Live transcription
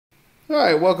All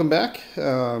right, welcome back.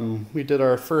 We did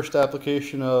our first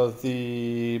application of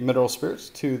the mineral spirits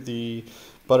to the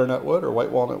butternut wood or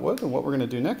white walnut wood, and what we're going to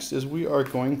do next is we are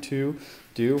going to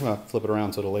do, flip it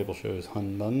around so the label shows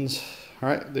Hun Buns. All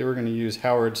right, they were going to use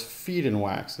Howard's Feed and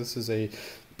Wax. This is a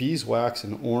beeswax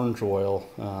and orange oil.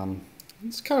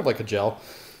 It's kind of like a gel,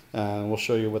 and we'll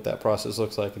show you what that process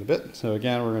looks like in a bit. So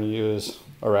again, we're going to use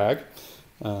a rag.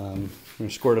 I'm going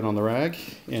to squirt it on the rag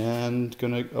and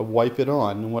going to wipe it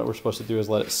on. And what we're supposed to do is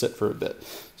let it sit for a bit.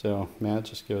 So, Matt,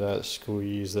 just give that a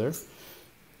squeeze there.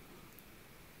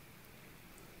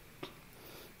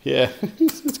 Yeah,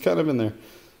 it's kind of in there.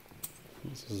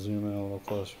 Let's zoom in a little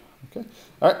closer. Okay.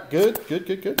 All right,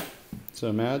 good.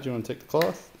 So, Matt, you want to take the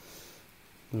cloth?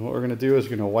 And what we're going to do is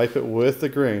we're going to wipe it with the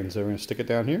grain. So, we're going to stick it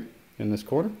down here in this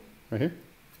corner, right here.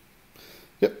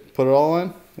 Yep, put it all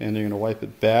in, and you're going to wipe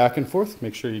it back and forth.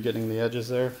 Make sure you're getting the edges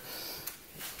there.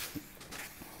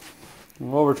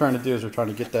 And what we're trying to do is we're trying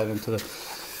to get that into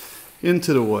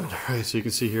the wood. All right, so you can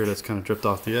see here that's kind of dripped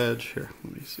off the edge. Here,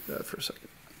 let me see that for a second.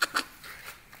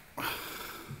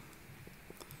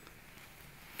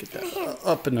 Get that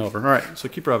up and over. All right, so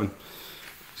keep rubbing.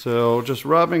 So just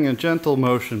rubbing a gentle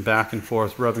motion back and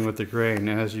forth, rubbing with the grain.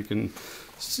 As you can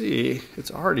see, it's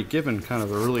already given kind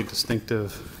of a really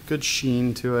distinctive, good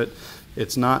sheen to it.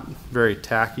 It's not very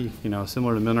tacky,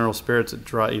 similar to mineral spirits. It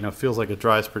feels like it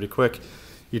dries pretty quick.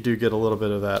 You do get a little bit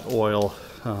of that oil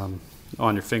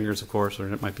on your fingers, of course,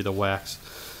 or it might be the wax,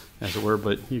 as it were.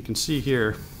 But you can see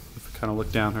here, if we kind of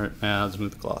look down here, let's move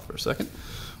the cloth for a second.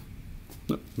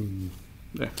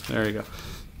 There you go.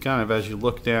 Kind of as you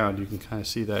look down, you can kind of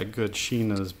see that good sheen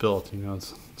that is built.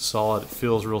 It's solid. It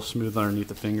feels real smooth underneath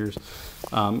the fingers.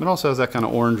 It also has that kind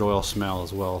of orange oil smell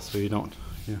as well, so you don't.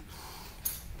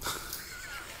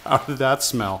 How did that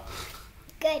smell?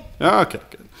 Good. Okay,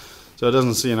 good. So it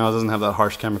doesn't see, it doesn't have that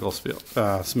harsh chemical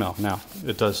smell. Now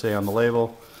it does say on the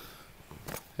label,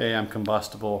 "Hey, I'm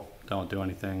combustible. Don't do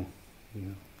anything.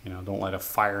 Don't light a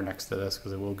fire next to this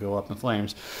because it will go up in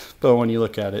flames." But when you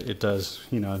look at it, it does,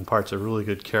 imparts a really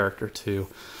good character to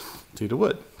the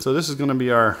wood. So this is going to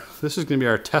be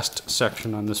our test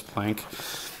section on this plank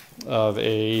of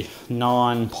a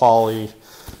non-poly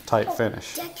type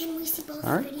finish. Dad, can we see both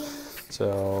All right. videos?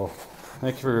 So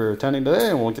thank you for attending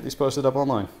today, and we'll get these posted up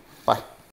online. Bye.